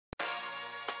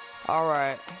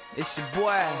Alright, it's your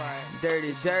boy,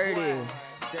 Dirty.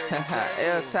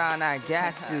 L-Town, I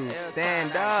got you.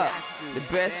 Stand up, the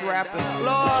best rapper in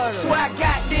Florida. So I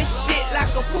got this shit like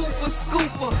a pooper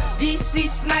scooper, DC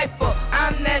sniper,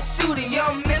 I'm that shooter.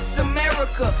 Young Miss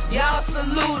America, y'all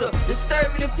salute her.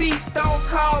 Disturbing the peace, don't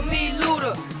call me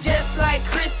looter. Just like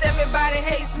Chris, everybody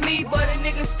hates me, but a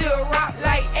nigga still rock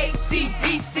like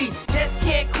AC/DC. Just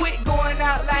can't quit going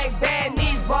out like bad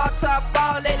knees. Ball top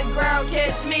fall, let the ground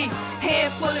catch me.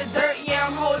 Hand full of dirt, yeah,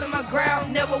 I'm holding my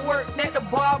ground. Never worked at the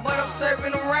bar, but I'm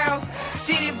serving them rounds.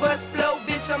 City bus flow,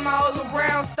 bitch, I'm all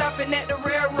around. Stopping at the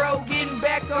railroad, getting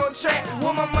back on track.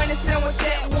 Want my money sandwich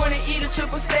at, wanna eat a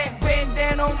triple stack.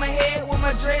 Bandana on my head with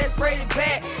my dreads braided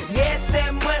back. Yeah, it's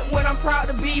that month when I'm proud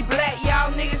to be black.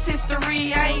 Y'all niggas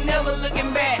history, I ain't never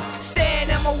looking back. Stand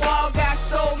at my wall, got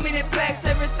so many plaques.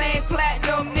 Everything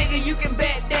platinum, nigga, you can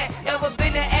bet that. Ever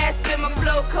been to Aspen, my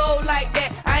flow cold like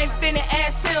that. I ain't finna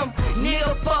ask him,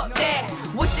 nigga, fuck that.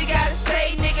 What you gotta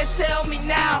say, nigga, tell me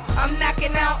now. I'm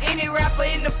knocking out any rapper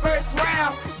in the first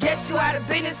round. Guess you out of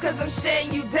business cause I'm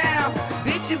shutting you down.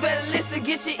 Bitch, you better listen,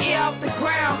 get your ear off the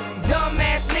ground.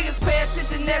 Dumbass niggas pay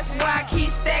attention, that's why I keep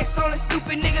stacks. Only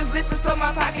stupid niggas listen so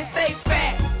my pockets stay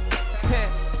fat.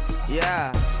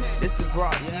 Yeah, this is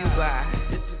brought to you by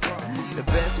the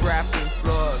best rapper in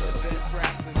Florida,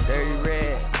 Dirty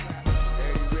Red.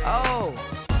 Oh,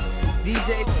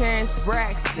 DJ Terrance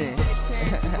Braxton.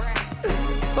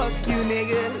 Fuck you,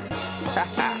 nigga.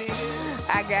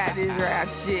 I got this rap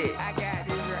shit.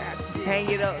 Hang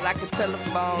it up like a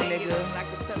telephone, nigga.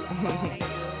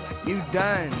 You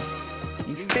done.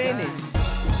 You finished.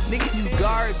 Nigga, you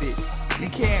garbage. You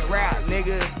can't rap,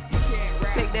 nigga.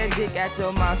 Take that dick out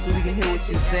your mouth so we can hear what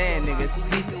you saying, nigga.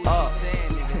 Speak up.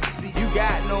 You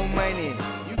got no money.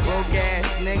 Broke ass,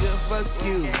 nigga. Fuck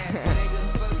you.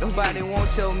 Nobody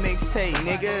want your mixtape,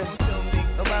 nigga.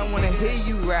 Nobody wanna hear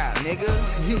you rap, nigga.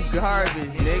 You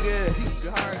garbage, nigga.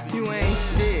 You ain't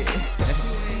shit.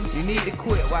 You need to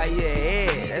quit while you're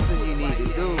ahead. That's what you need to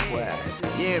do, boy.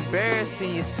 You're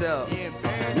embarrassing yourself.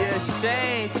 You're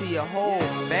ashamed to your whole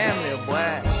family,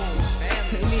 boy.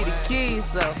 You need to kill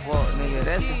yourself up, nigga.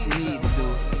 That's what you need to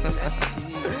do.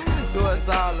 Do us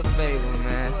all a favor,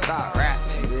 man. Stop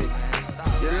rapping,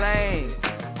 bitch. You're lame.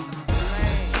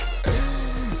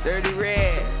 Dirty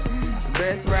Red, the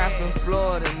best rapper in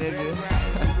Florida, nigga.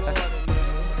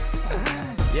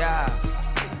 Yeah.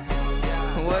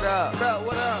 What up?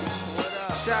 What up?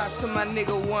 Shout out to my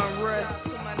nigga One Russ,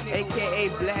 aka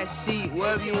Black Sheep,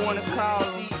 whatever you wanna call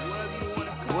him.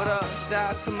 What up?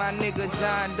 Shout out to my nigga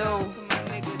John Doe,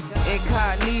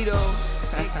 Incognito.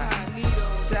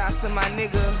 Shout out to my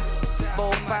nigga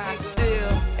 4-5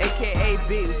 Still, aka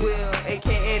Big Will,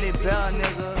 aka the Bell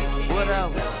nigga. What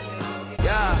up?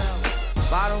 Yeah,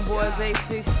 Bottom Boys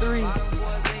 863.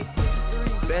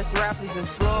 Best rappers in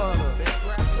Florida.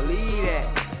 Believe that.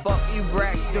 Fuck you,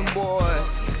 Braxton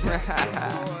boys.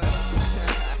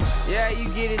 Yeah, you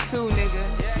get it too, nigga.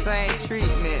 Same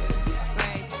treatment.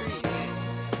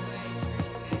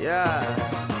 Yeah,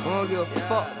 we don't give a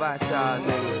fuck about y'all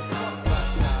niggas.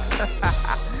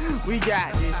 We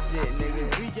got this shit,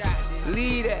 nigga. We got this.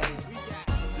 Leave that.